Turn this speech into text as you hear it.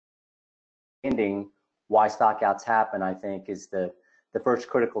understanding why stockouts happen, I think, is the first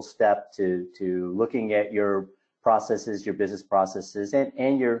critical step to looking at your processes, your business processes,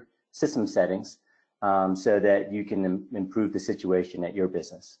 and your system settings, so that you can improve the situation at your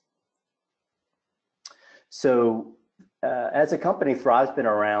business. So as a company, Thrive's been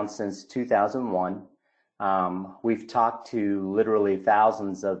around since 2001. We've talked to literally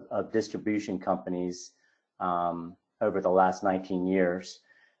thousands of distribution companies over the last 19 years.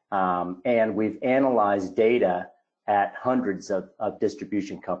 And we've analyzed data at hundreds of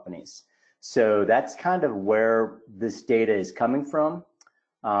distribution companies. So that's kind of where this data is coming from.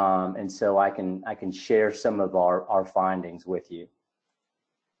 And so I can share some of our findings with you.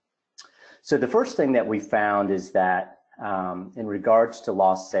 So the first thing that we found is that in regards to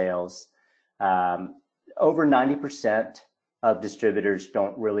lost sales, over 90% of distributors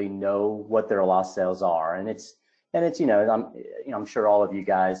don't really know what their lost sales are, and it's I'm sure all of you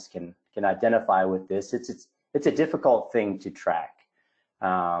guys can identify with this. It's a difficult thing to track.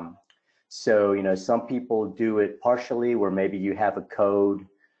 So some people do it partially, where maybe you have a code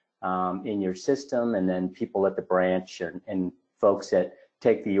in your system, and then people at the branch and folks that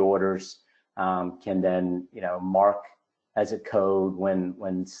take the orders can then mark as a code when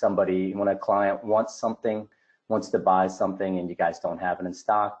a client wants to buy something and you guys don't have it in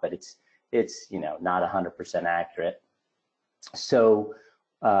stock, but it's not 100% accurate. So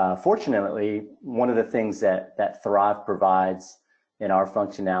fortunately, one of the things that Thrive provides in our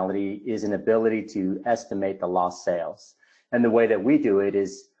functionality is an ability to estimate the lost sales. And the way that we do it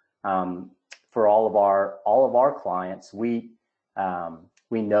is for all of our clients, we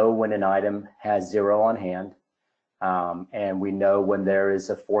know when an item has 0 on hand, and we know when there is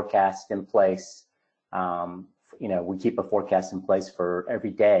a forecast in place. We keep a forecast in place for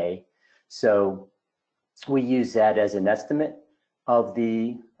every day. So we use that as an estimate of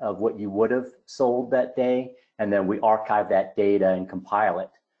what you would have sold that day, and then we archive that data and compile it,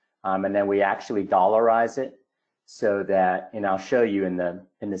 and then we actually dollarize it so that, and I'll show you in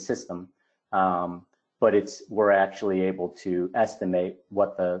the system, but we're actually able to estimate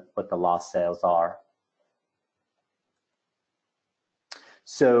what the lost sales are.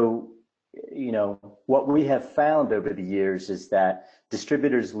 So what we have found over the years is that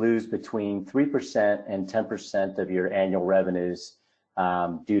distributors lose between 3% and 10% of your annual revenues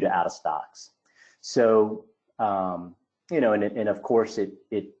due to out of stocks. So, and of course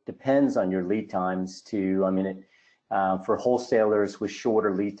it depends on your lead times too. I mean, for wholesalers with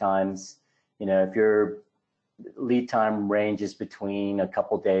shorter lead times, if your lead time ranges between a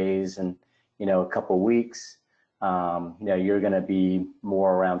couple days and, a couple weeks, you're going to be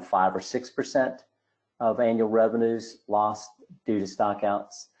more around 5 or 6% of annual revenues lost due to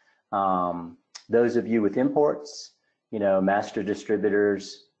stockouts. Those of you with imports, master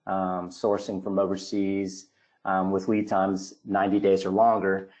distributors sourcing from overseas with lead times 90 days or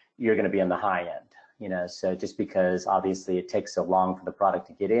longer, you're going to be on the high end. So just because obviously it takes so long for the product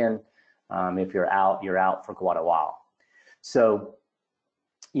to get in, if you're out for quite a while. So,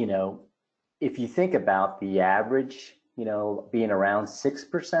 if you think about the average, being around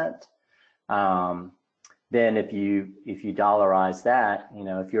 6%, then if you dollarize that,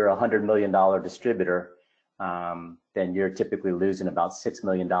 if you're a $100 million distributor, then you're typically losing about $6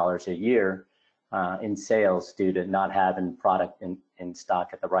 million a year in sales due to not having product in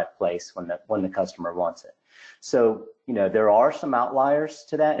stock at the right place when the customer wants it. So, there are some outliers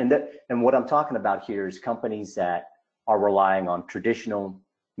to that, and what I'm talking about here is companies that are relying on traditional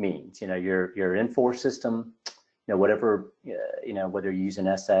means, your in-force system, whatever, whether you're using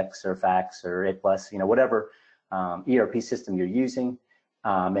SX or Fax or A+, whatever ERP system you're using,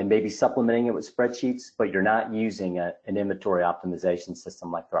 and maybe supplementing it with spreadsheets, but you're not using an inventory optimization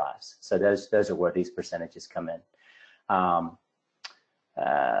system like Thrive's. So those are where these percentages come in.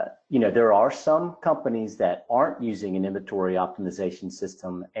 There are some companies that aren't using an inventory optimization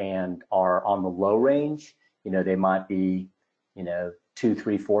system and are on the low range. They might be, 2,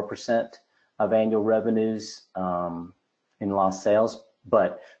 3, 4% of annual revenues in lost sales,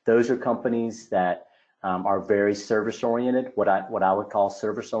 but those are companies that are very service oriented, what I would call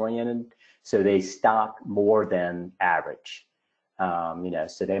service oriented. So they stock more than average.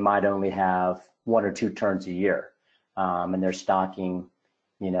 So they might only have 1 or 2 turns a year, and they're stocking,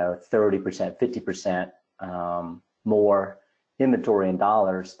 30%, 50% more inventory in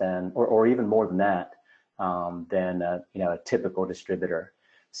dollars than, or even more than that, than a typical distributor.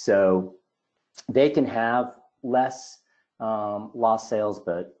 So they can have less lost sales,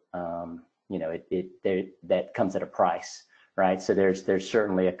 but that comes at a price, right? So there's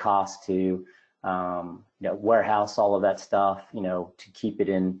certainly a cost to warehouse all of that stuff, to keep it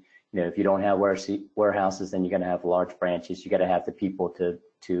in if you don't have warehouses, then you're going to have large branches. You got to have the people to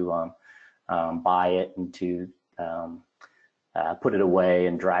buy it and to put it away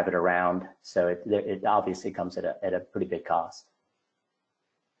and drive it around. So it obviously comes at a pretty big cost.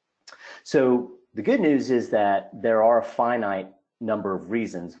 So the good news is that there are a finite number of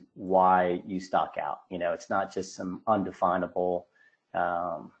reasons why you stock out. It's not just some undefinable,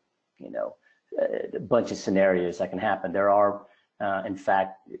 a bunch of scenarios that can happen. There are, in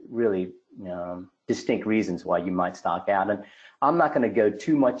fact, really distinct reasons why you might stock out. And I'm not going to go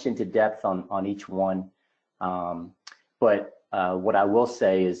too much into depth on each one. But what I will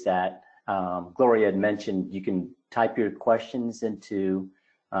say is that Gloria had mentioned you can type your questions into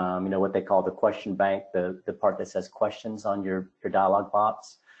what they call the question bank, the part that says questions on your dialog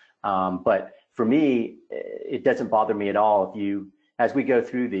box. But for me, it doesn't bother me at all. As we go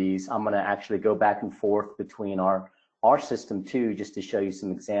through these, I'm going to actually go back and forth between our system too, just to show you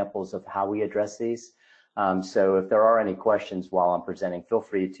some examples of how we address these. So if there are any questions while I'm presenting, feel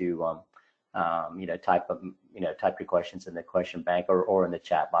free to type your questions in the question bank or in the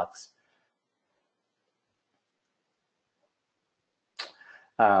chat box.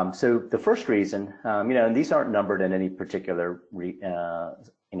 So the first reason, and these aren't numbered in any particular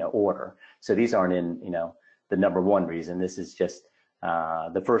order. So these aren't in the number one reason. This is just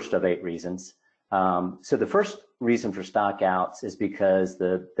the first of 8 reasons. So the first reason for stockouts is because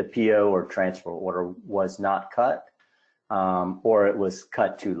the PO or transfer order was not cut, or it was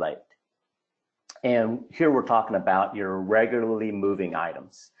cut too late. And here we're talking about your regularly moving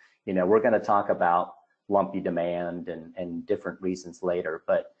items. We're going to talk about lumpy demand and different reasons later,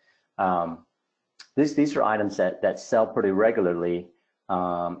 but these are items that sell pretty regularly,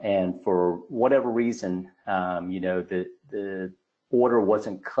 and for whatever reason, the order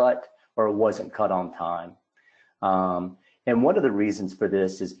wasn't cut or it wasn't cut on time. And one of the reasons for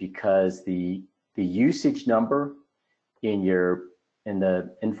this is because the usage number in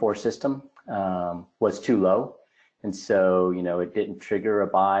the Infor system was too low, and so it didn't trigger a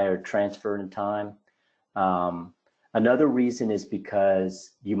buy or transfer in time. Another reason is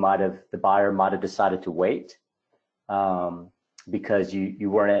because the buyer might have decided to wait because you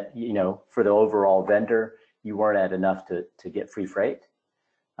weren't at, for the overall vendor, you weren't at enough to get free freight.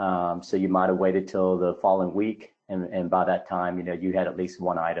 So you might have waited till the following week, and by that time, you had at least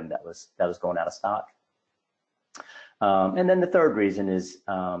one item that was going out of stock. And then the third reason is,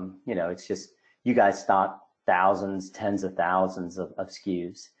 it's just you guys stock thousands, tens of thousands of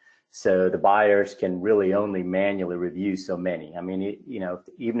SKUs. So the buyers can really only manually review so many. I mean,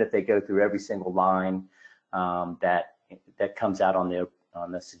 even if they go through every single line that comes out on the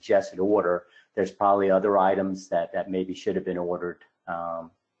suggested order, there's probably other items that maybe should have been ordered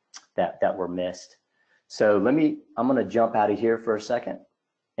that were missed. So I'm going to jump out of here for a second,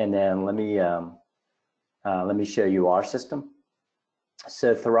 and then let me show you our system.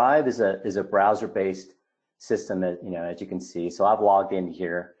 So Thrive is a browser-based system that, as you can see. So I've logged in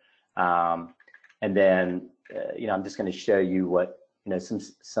here. And then, I'm just going to show you what,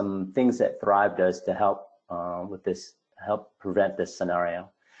 some things that Thrive does to help with this, help prevent this scenario.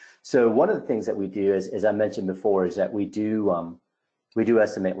 So one of the things that we do is, as I mentioned before, is that we do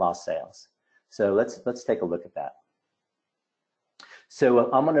estimate lost sales. So let's take a look at that. So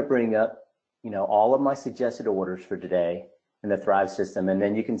I'm going to bring up, all of my suggested orders for today in the Thrive system, and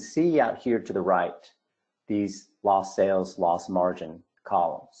then you can see out here to the right these lost sales, lost margin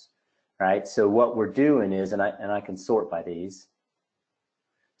columns. Right, so what we're doing is, and I can sort by these.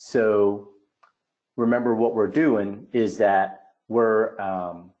 So remember, what we're doing is that we're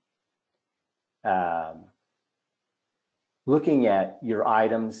looking at your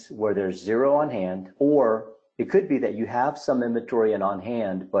items where there's 0 on hand, or it could be that you have some inventory on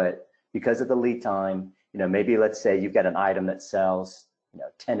hand, but because of the lead time, maybe let's say you've got an item that sells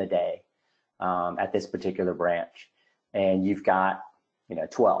 10 a day at this particular branch, and you've got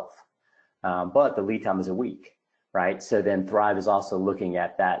 12. But the lead time is a week, right? So then Thrive is also looking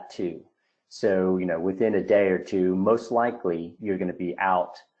at that too. So, within a day or two, most likely you're going to be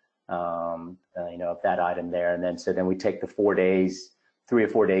out, of that item there. And then, so then we take the 4 days, 3 or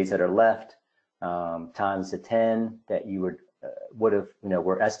 4 days that are left, times the 10 that you would have,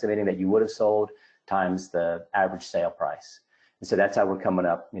 we're estimating that you would have sold, times the average sale price. And so that's how we're coming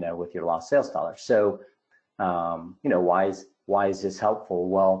up, with your lost sales dollars. So, why is this helpful?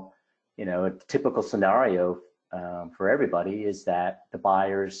 Well, a typical scenario for everybody is that the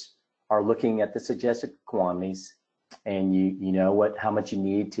buyers are looking at the suggested quantities, and you know how much you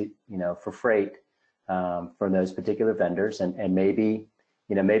need to for freight from those particular vendors, and maybe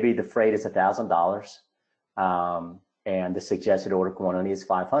the freight is $1,000, and the suggested order quantity is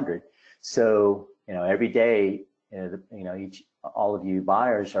 500. So, every day, all of you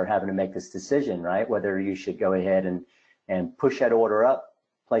buyers are having to make this decision, right? Whether you should go ahead and push that order up,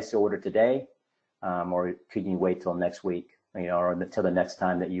 place the order today, or could you wait till next week, or until the next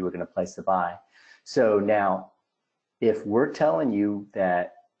time that you were going to place the buy. So now, if we're telling you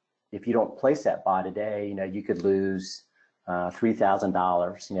that if you don't place that buy today, you could lose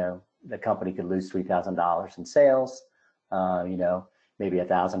 $3,000. The company could lose $3,000 in sales, maybe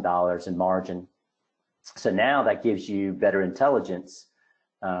 $1,000 in margin. So now that gives you better intelligence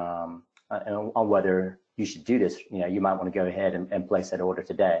on whether you should do this. You might want to go ahead and place that order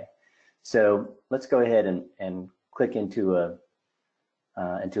today. So let's go ahead and click into a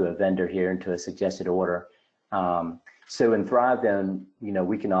vendor here, into a suggested order. So in Thrive, then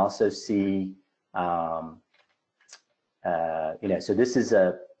we can also see, so this is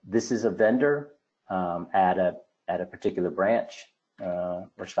a vendor at a particular branch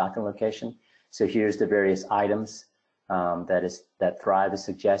or stocking location. So here's the various items that Thrive is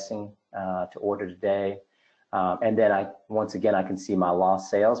suggesting to order today. And then once again, I can see my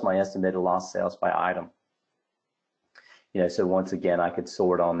lost sales, my estimated lost sales by item. So once again, I could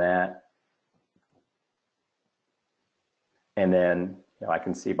sort on that. And then I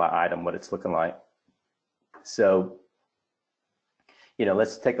can see by item what it's looking like. So,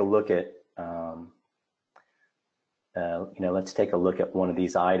 let's take a look at, let's take a look at one of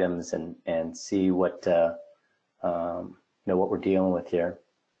these items and see what, what we're dealing with here.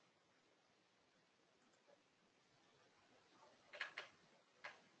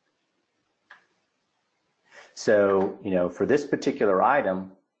 So, for this particular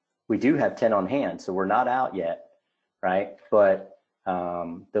item, we do have 10 on hand, so we're not out yet, right? But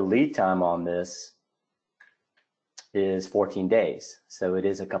the lead time on this is 14 days, so it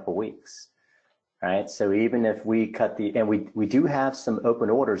is a couple weeks, right? So even if we cut and we do have some open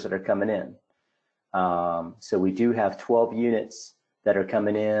orders that are coming in. So we do have 12 units that are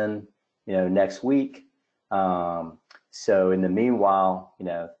coming in, next week. So in the meanwhile,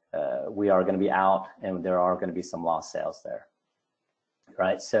 we are going to be out, and there are going to be some lost sales there,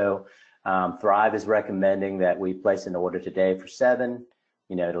 right? So Thrive is recommending that we place an order today for 7.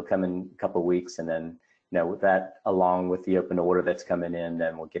 It'll come in a couple of weeks, and then with that, along with the open order that's coming in,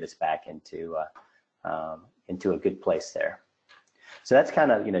 then we'll get us back into a good place there. So that's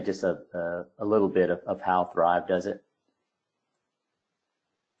kind of just a little bit of how Thrive does it.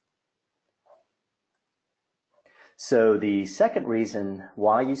 So the second reason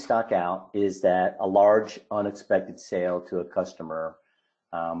why you stock out is that a large unexpected sale to a customer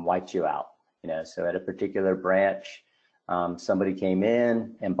wipes you out. So at a particular branch, somebody came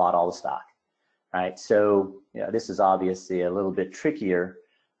in and bought all the stock, right? So this is obviously a little bit trickier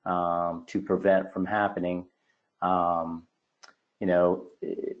to prevent from happening.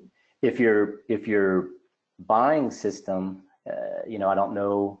 If your buying system, I don't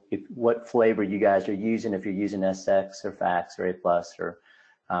know what flavor you guys are using, if you're using SX or Fax or A+, or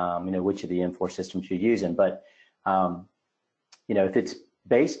which of the Infor systems you're using. But if it's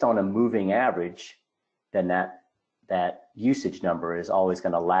based on a moving average, then that usage number is always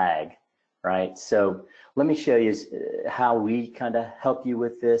going to lag, right? So let me show you how we kind of help you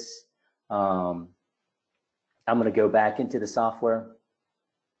with this. I'm going to go back into the software.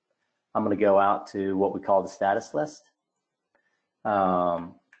 I'm going to go out to what we call the status list.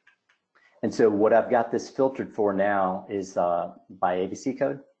 And so what I've got this filtered for now is by ABC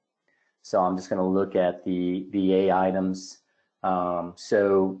code. So I'm just going to look at the A items.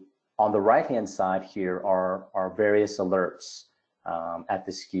 So on the right-hand side here are various alerts at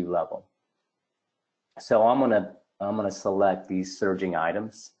the SKU level. So I'm gonna select these surging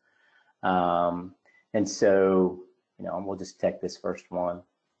items, and so we'll just take this first one.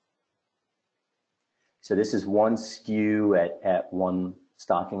 So this is one SKU at one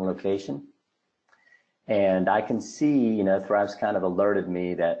stocking location, and I can see Thrive's kind of alerted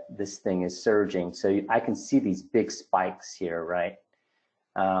me that this thing is surging. So I can see these big spikes here, right?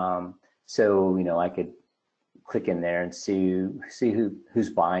 So I could click in there and see who's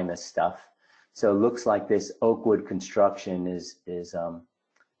buying this stuff. So it looks like this Oakwood Construction is the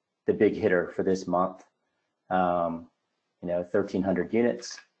big hitter for this month. 1,300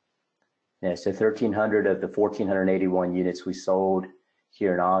 units. So 1,300 of the 1,481 units we sold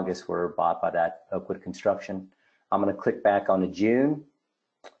here in August were bought by that Oakwood Construction. I'm going to click back on to June,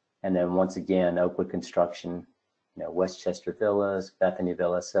 and then once again Oakwood Construction, Westchester Villas, Bethany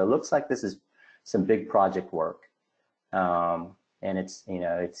Villas. So it looks like this is some big project work, and it's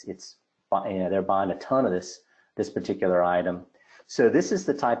they're buying a ton of this particular item. So this is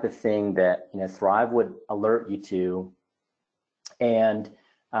the type of thing that Thrive would alert you to, and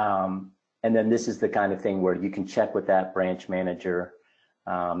then this is the kind of thing where you can check with that branch manager,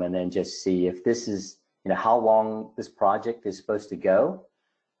 and then just see if this is how long this project is supposed to go,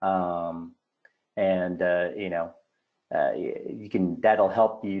 and that'll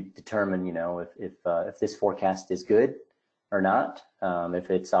help you determine if this forecast is good or not.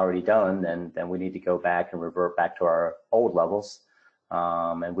 If it's already done, then we need to go back and revert back to our old levels,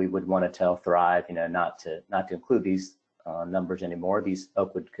 and we would want to tell Thrive not to include these numbers anymore, these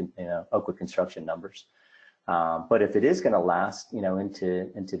Oakwood construction numbers. But if it is going to last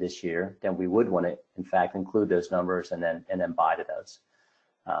into this year, then we would want to in fact include those numbers and then buy to those.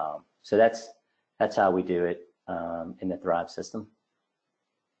 So that's how we do it in the Thrive system.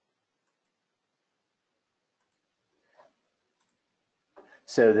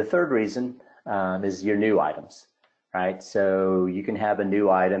 So the third reason is your new items, right? So you can have a new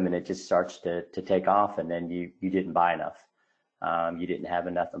item and it just starts to take off, and then you didn't buy enough. You didn't have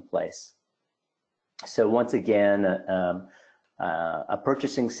enough in place. So once again, a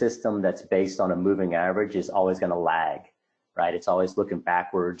purchasing system that's based on a moving average is always going to lag, right? It's always looking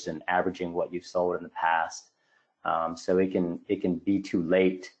backwards and averaging what you've sold in the past. So it can be too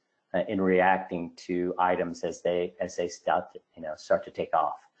late in reacting to items as they start to take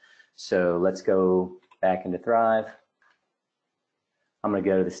off. So let's go back into Thrive. I'm going to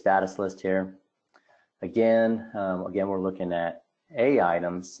go to the status list here. Again, we're looking at A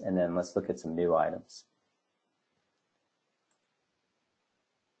items, and then let's look at some new items.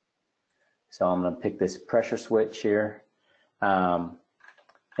 So I'm going to pick this pressure switch here, and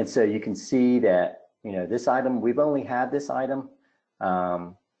so you can see that this item, we've only had this item.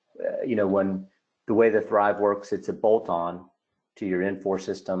 When the way the Thrive works, it's a bolt-on to your Infor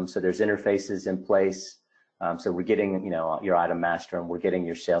system. So there's interfaces in place. So we're getting, your item master, and we're getting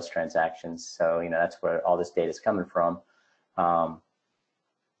your sales transactions. So, that's where all this data is coming from.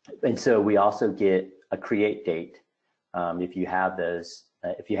 And so we also get a create date if you have those,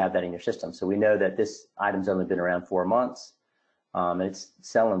 if you have that in your system. So we know that this item's only been around 4 months, and it's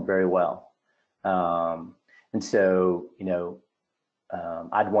selling very well. And so,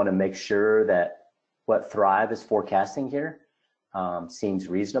 I'd want to make sure that what Thrive is forecasting here seems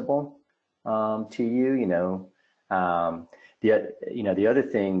reasonable to you. The other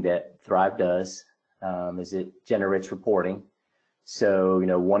thing that Thrive does is it generates reporting. So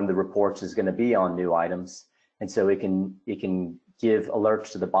one of the reports is going to be on new items, and so it can give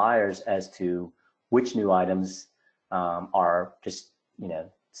alerts to the buyers as to which new items are just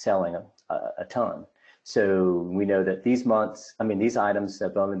selling a ton. So we know that these items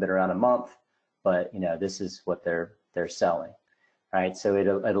have only been around a month, but this is what they're selling, right? So it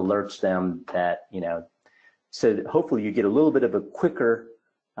alerts them that so hopefully you get a little bit of a quicker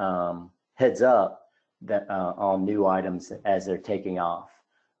heads up that on new items as they're taking off.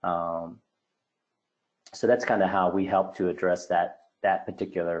 So that's kind of how we help to address that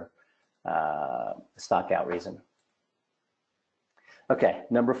particular stock out reason. Okay,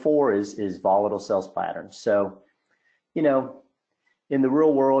 number 4 is volatile sales patterns. So, in the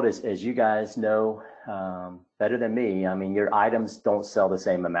real world, as you guys know better than me, your items don't sell the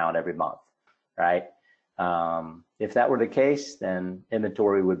same amount every month, right? If that were the case, then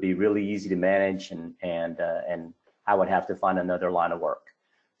inventory would be really easy to manage, and I would have to find another line of work.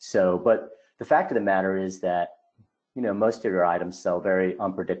 So, but the fact of the matter is that, most of your items sell very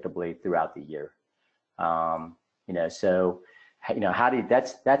unpredictably throughout the year. So, how do you,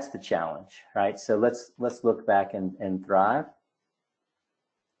 that's the challenge, right? So let's look back and Thrive,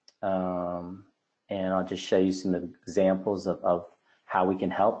 and I'll just show you some examples of how we can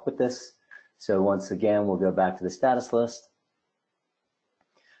help with this. So once again, we'll go back to the status list,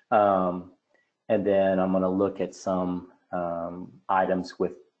 and then I'm going to look at some items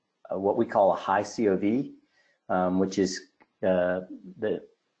with what we call a high COV, which is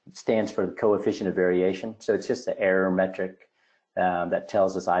stands for the coefficient of variation. So it's just an error metric that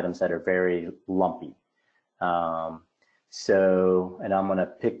tells us items that are very lumpy. So, and I'm going to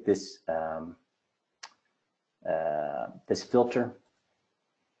pick this this filter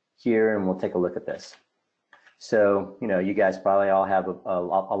here, and we'll take a look at this. So, you guys probably all have a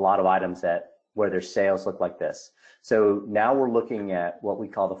lot of items where their sales look like this. So now we're looking at what we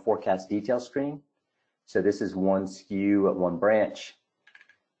call the forecast detail screen. So this is one SKU at one branch.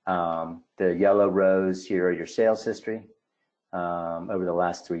 The yellow rows here are your sales history over the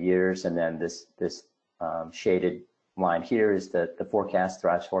last 3 years, and then this shaded line here is the forecast,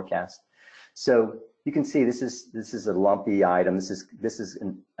 Thrive's forecast. So you can see this is a lumpy item. This is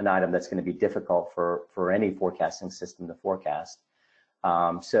an item that's going to be difficult for any forecasting system to forecast.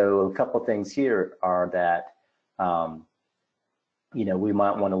 So a couple things here are that, you know, we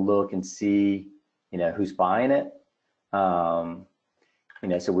might want to look and see, you know, who's buying it. You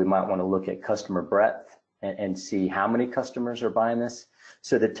know, so we might want to look at customer breadth and see how many customers are buying this.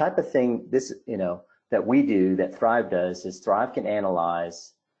 So the type of thing this, you know, that we do, that Thrive does, is Thrive can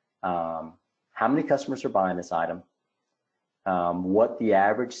analyze how many customers are buying this item, what the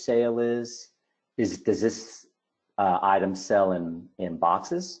average sale is does this item sell in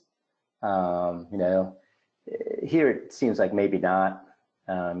boxes? You know, here it seems like maybe not.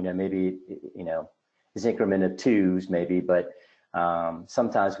 You know, maybe, you know, it's increment of 2s maybe, but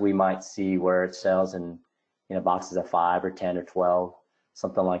sometimes we might see where it sells in, you know, boxes of 5 or 10 or 12,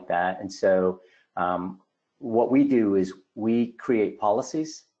 something like that. And so what we do is we create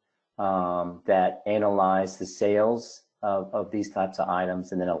policies that analyze the sales of these types of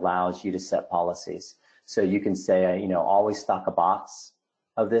items, and then allows you to set policies. So you can say, you know, always stock a box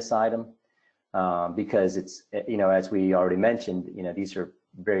of this item, because it's, you know, as we already mentioned, you know, these are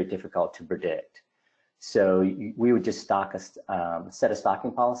very difficult to predict. So we would just set a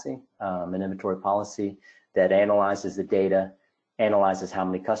stocking policy, an inventory policy that analyzes the data, analyzes how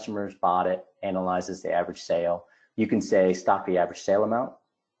many customers bought it, analyzes the average sale. You can say stock the average sale amount.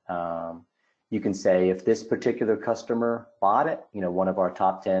 You can say if this particular customer bought it, you know, one of our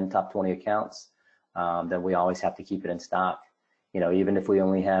top 10, top 20 accounts, then we always have to keep it in stock. You know, even if we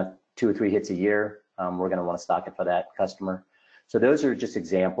only have 2 or 3 hits a year, we're going to want to stock it for that customer. So those are just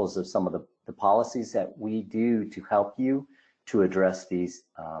examples of some of the policies that we do to help you to address these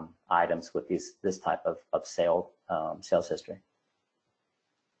items with this type of sales history.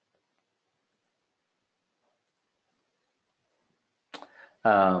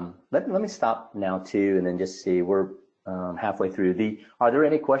 Let me stop now too, and then just see, we're halfway through. Are there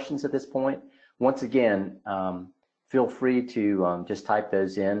any questions at this point? Once again, feel free to just type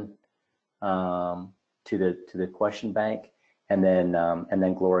those in to the question bank, and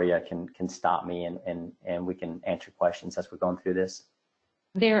then Gloria can stop me and we can answer questions as we're going through this.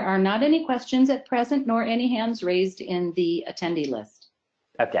 There are not any questions at present, nor any hands raised in the attendee list.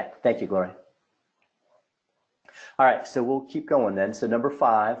 Okay, thank you, Gloria. All right, so we'll keep going then. So number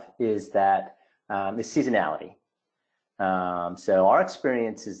 5 is that is seasonality. So our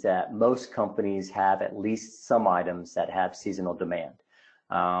experience is that most companies have at least some items that have seasonal demand.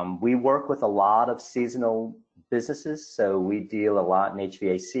 We work with a lot of seasonal businesses, so we deal a lot in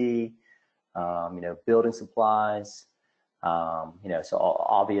HVAC, you know, building supplies, you know, so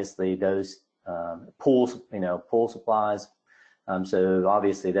obviously those pools, you know, pool supplies. So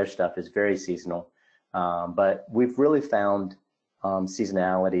obviously their stuff is very seasonal. But we've really found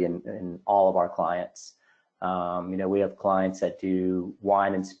seasonality in all of our clients. You know, we have clients that do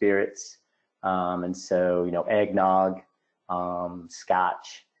wine and spirits, and so, you know, eggnog,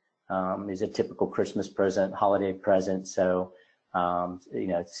 scotch is a typical Christmas present, holiday present. So, you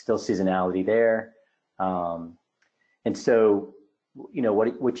know, it's still seasonality there. And so, you know,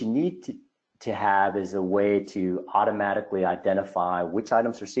 what you need to have is a way to automatically identify which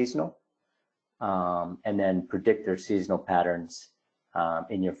items are seasonal, and then predict their seasonal patterns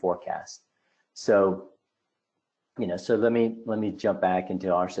in your forecast. So, you know, so let me jump back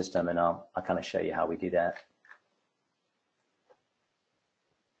into our system, and I'll kind of show you how we do that.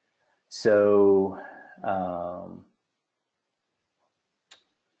 So, I'm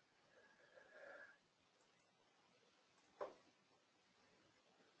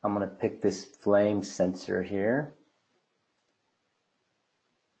going to pick this flame sensor here,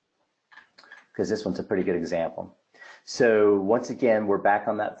 because this one's a pretty good example. So once again, we're back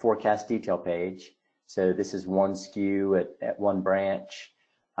on that forecast detail page. So this is one SKU at one branch.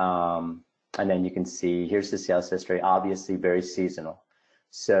 And then you can see, here's the sales history, obviously very seasonal.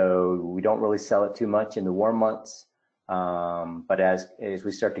 So we don't really sell it too much in the warm months. But as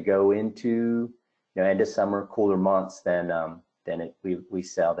we start to go into, you know, end of summer, cooler months, then we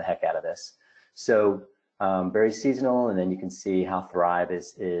sell the heck out of this. So very seasonal, and then you can see how Thrive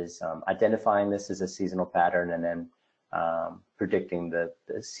is identifying this as a seasonal pattern, and then predicting the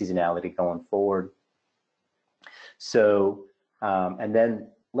seasonality going forward. So, and then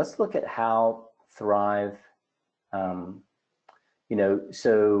let's look at how Thrive, you know,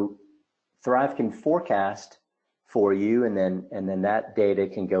 so Thrive can forecast for you, and then that data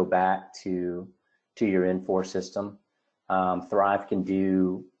can go back to your Infor system. Thrive can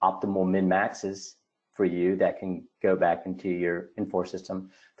do optimal min-maxes for you that can go back into your Infor system.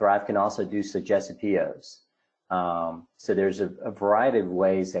 Thrive can also do suggested POs. So there's a variety of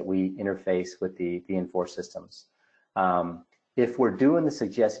ways that we interface with the Infor systems. If we're doing the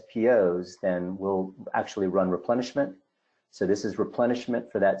suggested POs, then we'll actually run replenishment. So this is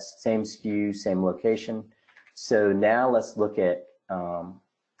replenishment for that same SKU, same location. So now let's look at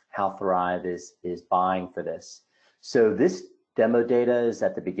how Thrive is buying for this. So this demo data is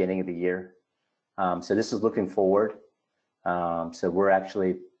at the beginning of the year. So this is looking forward. So we're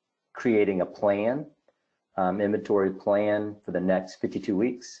actually creating a plan, inventory plan for the next 52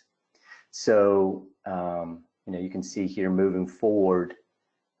 weeks. So, you can see here moving forward,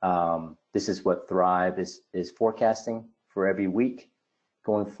 this is what Thrive is forecasting for every week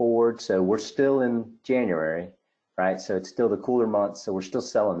going forward. So we're still in January, right? So it's still the cooler months, so we're still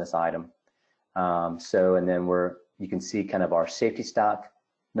selling this item. And then you can see kind of our safety stock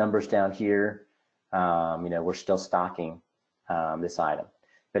numbers down here. We're still stocking this item.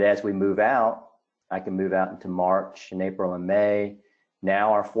 But as we move out, I can move out into March and April and May.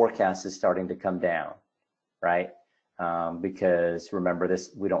 Now our forecast is starting to come down, right? Because remember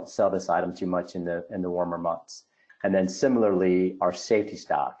this, we don't sell this item too much in the warmer months. And then similarly, our safety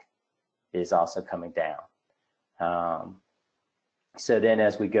stock is also coming down. So then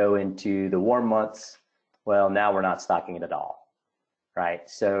as we go into the warm months, well, now we're not stocking it at all, right?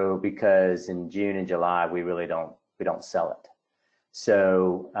 So because in June and July, we don't sell it.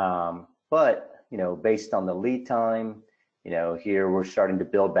 So, but, based on the lead time, here we're starting to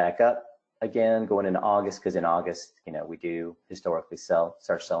build back up again, going into August, because in August, we do historically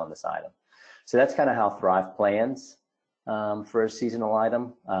start selling this item. So that's kind of how Thrive plans for a seasonal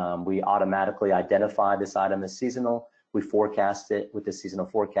item. We automatically identify this item as seasonal. We forecast it with the seasonal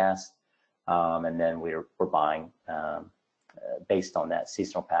forecast, and then we're buying based on that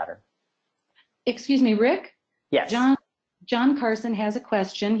seasonal pattern. Excuse me, Rick? Yes. John Carson has a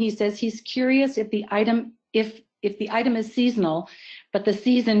question. He says he's curious if the item is seasonal, but the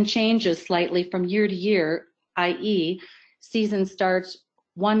season changes slightly from year to year, i.e., season starts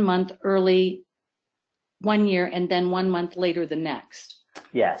 1 month early 1 year and then 1 month later the next.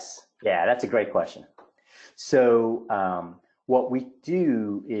 Yes. Yeah, that's a great question. So what we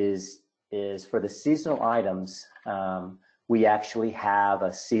do is for the seasonal items, we actually have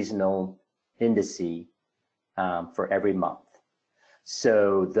a seasonal indice for every month.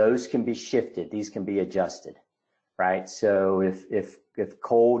 So those can be shifted, these can be adjusted, right? So if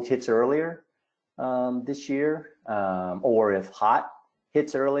cold hits earlier this year, or if hot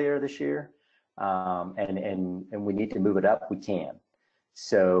hits earlier this year, and we need to move it up, we can.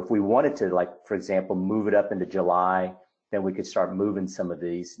 So if we wanted to, like, for example, move it up into July, then we could start moving some of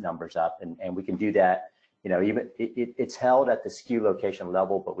these numbers up, and we can do that, even it's held at the SKU location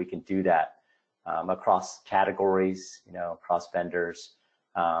level, but we can do that across categories, across vendors.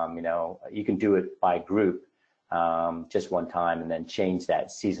 You can do it by group just one time and then change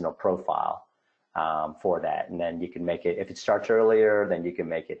that seasonal profile for that. And then you can make it, if it starts earlier, then you can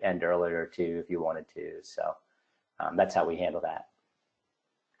make it end earlier too if you wanted to. So that's how we handle that.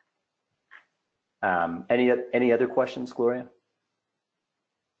 Any other questions, Gloria?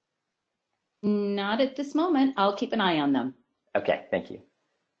 Not at this moment. I'll keep an eye on them. Okay, thank you.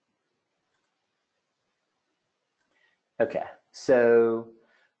 Okay, so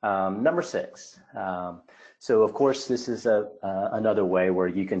number 6. So of course, this is another way where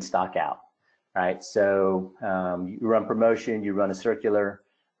you can stock out, right? So you run promotion, you run a circular,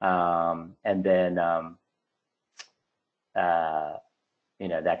 and then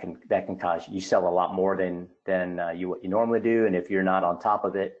that can cause you sell a lot more than what you normally do, and if you're not on top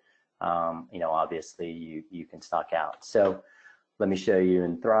of it, obviously you can stock out. So let me show you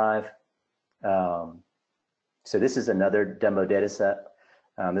in Thrive. So this is another demo data set.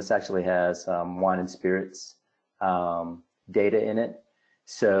 This actually has wine and spirits data in it.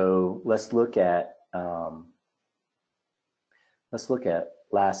 So let's look at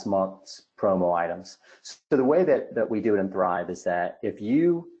last month's promo items. So the way that we do it in Thrive is that if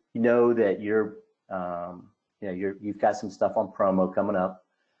you know that you've got some stuff on promo coming up,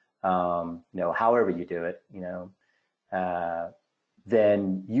 however you do it,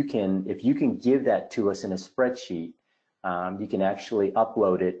 then if you can give that to us in a spreadsheet, you can actually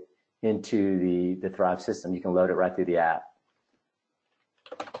upload it into the Thrive system. You can load it right through the app.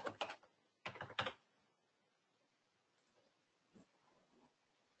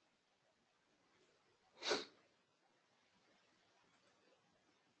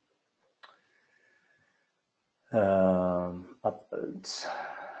 Uploads.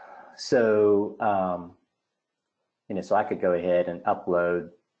 So so I could go ahead and upload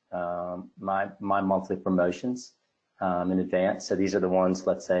my monthly promotions in advance. So these are the ones,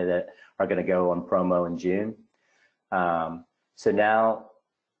 let's say, that are going to go on promo in June. So now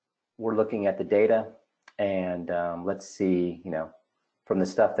we're looking at the data, and let's see, from the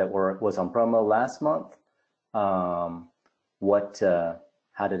stuff that was on promo last month,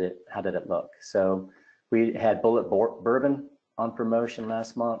 how did it look? So we had Bullet Bourbon on promotion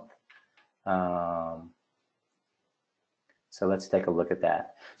last month. So let's take a look at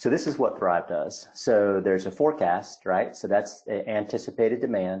that. So this is what Thrive does. So there's a forecast, right? So that's anticipated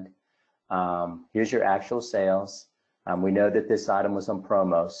demand. Here's your actual sales. We know that this item was on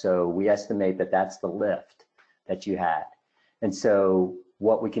promo, so we estimate that that's the lift that you had. And so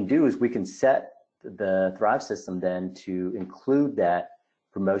what we can do is we can set the Thrive system then to include that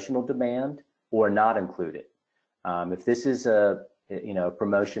promotional demand or not include it. If this is a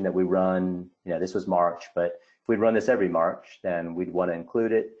promotion that we run, this was March, but if we run this every March, then we'd want to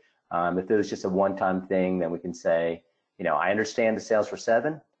include it. If it was just a one-time thing, then we can say, I understand the sales were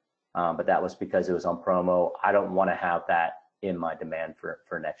 7, but that was because it was on promo. I don't want to have that in my demand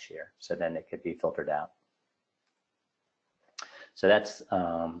for next year. So then it could be filtered out. So that's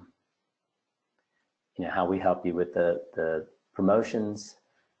how we help you with the promotions.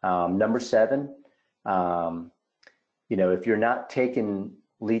 Number 7, if you're not taking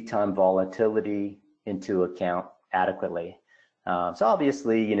lead time volatility into account adequately. So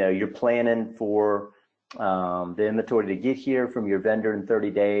obviously, you're planning for the inventory to get here from your vendor in 30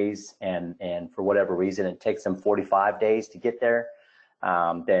 days, and for whatever reason, it takes them 45 days to get there,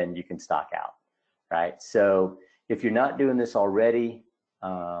 then you can stock out, right? So if you're not doing this already,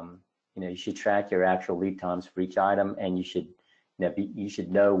 you should track your actual lead times for each item, and you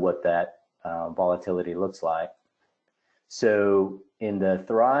should know what that volatility looks like. So in the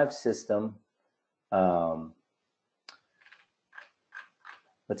Thrive system,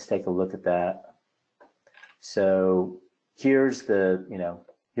 let's take a look at that. So here's the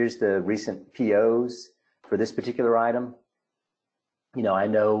recent POs for this particular item. I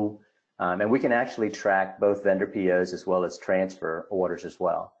know, and we can actually track both vendor POs as well as transfer orders as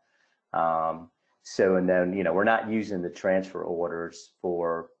well. So, and then, we're not using the transfer orders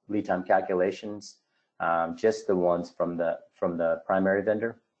for lead time calculations, just the ones from the primary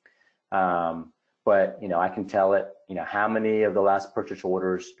vendor. But, I can tell it, how many of the last purchase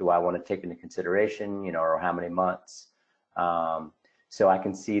orders do I want to take into consideration, or how many months. So I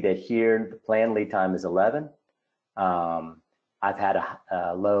can see that here, the planned lead time is 11. I've had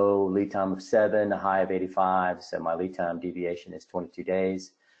a low lead time of 7, a high of 85. So my lead time deviation is 22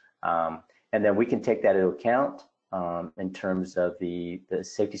 days. And then we can take that into account in terms of the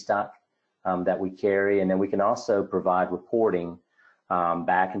safety stock that we carry. And then we can also provide reporting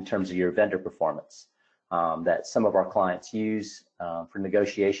back in terms of your vendor performance that some of our clients use for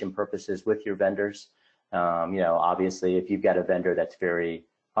negotiation purposes with your vendors. Obviously, if you've got a vendor that's very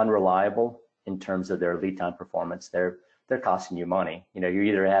unreliable in terms of their lead time performance, they're costing you money. You're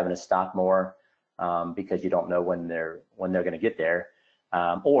either having to stock more because you don't know when they're going to get there,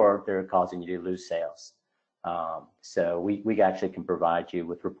 or they're causing you to lose sales. So we actually can provide you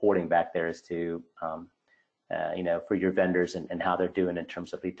with reporting back there as to for your vendors and how they're doing in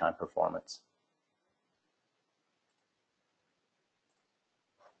terms of lead time performance.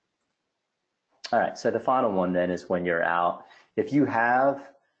 All right, so the final one then is when you're out. If you have,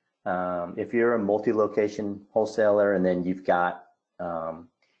 if you're a multi-location wholesaler and then you've got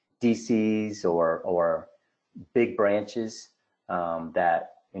DCs or big branches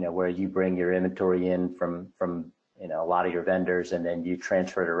that, where you bring your inventory in from a lot of your vendors and then you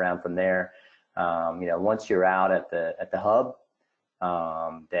transfer it around from there. Once you're out at the hub,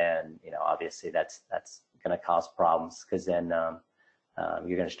 then obviously that's going to cause problems, because then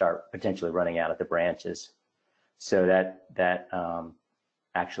you're going to start potentially running out at the branches. So that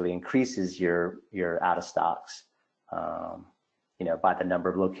actually increases your out of stocks, by the number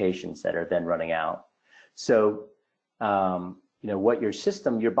of locations that are then running out. So what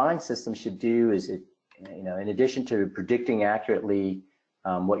your buying system should do is in addition to predicting accurately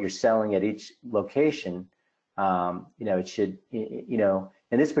what you're selling at each location, it should, in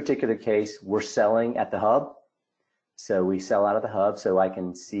this particular case, we're selling at the hub. So we sell out of the hub, so I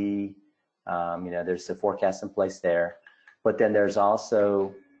can see, there's a forecast in place there. But then there's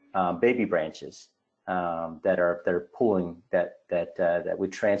also baby branches that are pulling that we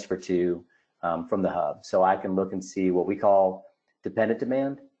transfer to from the hub. So I can look and see what we call dependent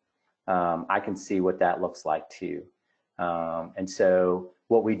demand. I can see what that looks like too. And so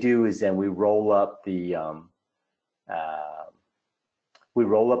what we do is then we roll up the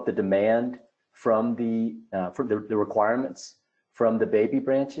demand from the requirements from the baby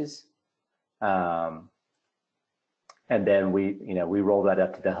branches, and then we roll that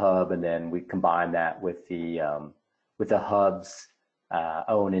up to the hub, and then we combine that with the hub's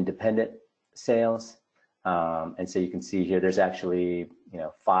own independent sales. And so you can see here there's actually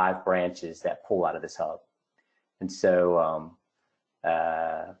 5 branches that pull out of this hub. And so,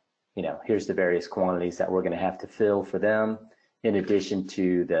 you know, here's the various quantities that we're going to have to fill for them, in addition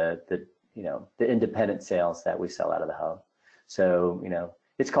to the you know, the independent sales that we sell out of the hub. So, you know,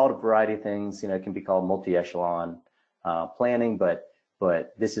 it's called a variety of things. You know, it can be called multi-echelon planning, but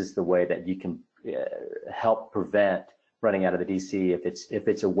this is the way that you can help prevent running out of the DC if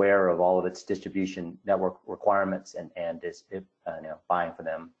it's aware of all of its distribution network requirements and is you know, buying for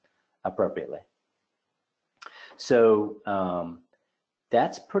them appropriately. So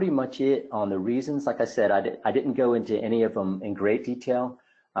that's pretty much it on the reasons. Like I said, I didn't go into any of them in great detail.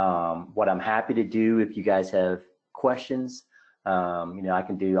 What I'm happy to do, if you guys have questions, you know,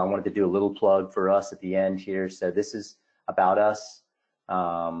 I wanted to do a little plug for us at the end here. So this is about us.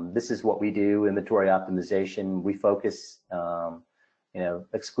 This is what we do, inventory optimization. We focus, you know,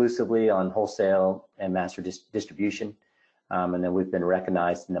 exclusively on wholesale and master distribution. And then we've been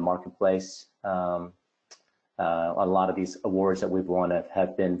recognized in the marketplace. A lot of these awards that we've won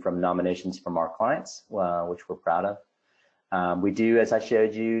have been from nominations from our clients, which we're proud of. We do, as I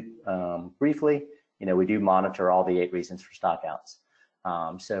showed you briefly, you know, we do monitor all the 8 reasons for stockouts.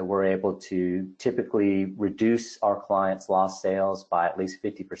 So we're able to typically reduce our clients' lost sales by at least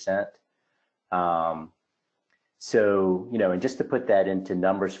 50%. So, you know, and just to put that into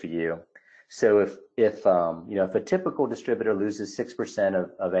numbers for you, so if you know, if a typical distributor loses 6%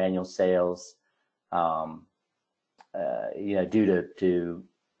 of annual sales, you know, due to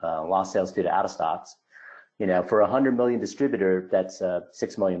lost sales due to out of stocks, you know, for a 100 million distributor, that's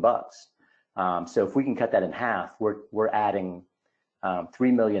 $6 million bucks. So if we can cut that in half, we're adding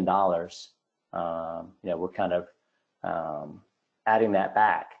 $3 million. You know, we're kind of adding that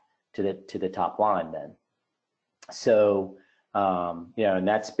back to the top line then. So you know, and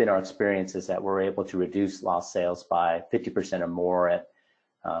that's been our experience, is that we're able to reduce lost sales by 50% or more at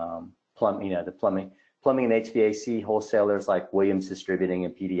plumbing, you know, the plumbing and HVAC wholesalers like Williams Distributing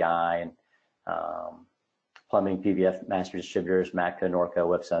and PDI, and plumbing PVF master distributors, Matco, Norco,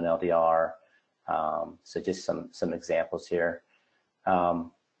 Webstone, LDR. So just some examples here. And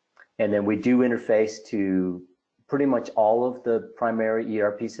then we do interface to pretty much all of the primary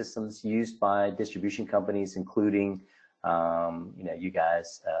ERP systems used by distribution companies, including you know, you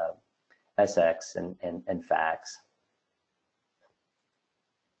guys, SX and Fax.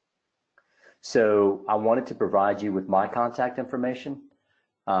 So I wanted to provide you with my contact information.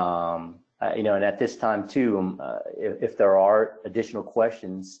 You know, and at this time too, if there are additional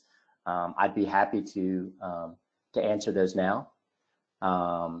questions, I'd be happy to answer those now.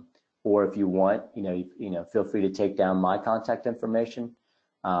 Or if you want, you know, feel free to take down my contact information,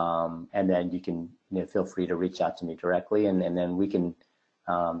 and then you can, you know, feel free to reach out to me directly, and then we can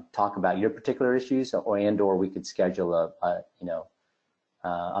talk about your particular issues, or we could schedule a you know,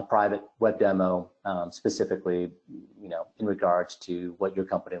 a private web demo, specifically, you know, in regards to what your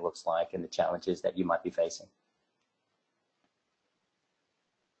company looks like and the challenges that you might be facing.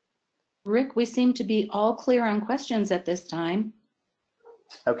 Rick, we seem to be all clear on questions at this time.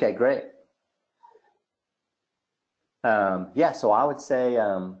 Okay, great. Yeah, so I would say,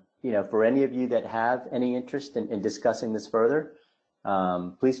 you know, for any of you that have any interest in discussing this further,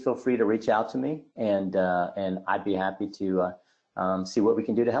 please feel free to reach out to me, and I'd be happy to see what we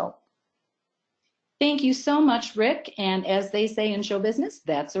can do to help. Thank you so much, Rick. And as they say in show business,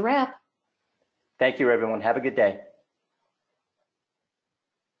 that's a wrap. Thank you, everyone. Have a good day.